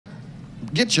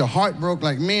get your heart broke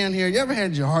like men here. You ever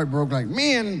had your heart broke like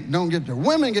men don't get their,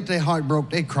 women get their heart broke,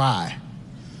 they cry.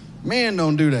 Men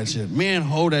don't do that shit. Men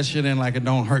hold that shit in like it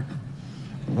don't hurt.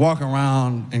 Walk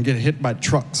around and get hit by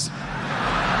trucks.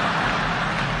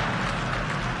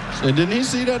 Say, didn't he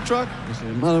see that truck? I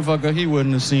said, motherfucker, he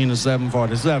wouldn't have seen the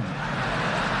 747.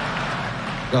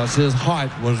 Because his heart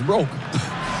was broken.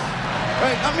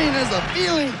 Right? I mean, there's a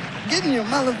feeling, getting your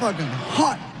motherfucking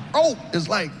heart broke is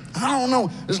like, I don't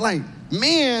know, it's like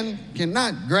men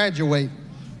cannot graduate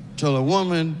till a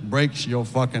woman breaks your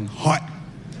fucking heart.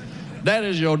 That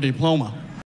is your diploma.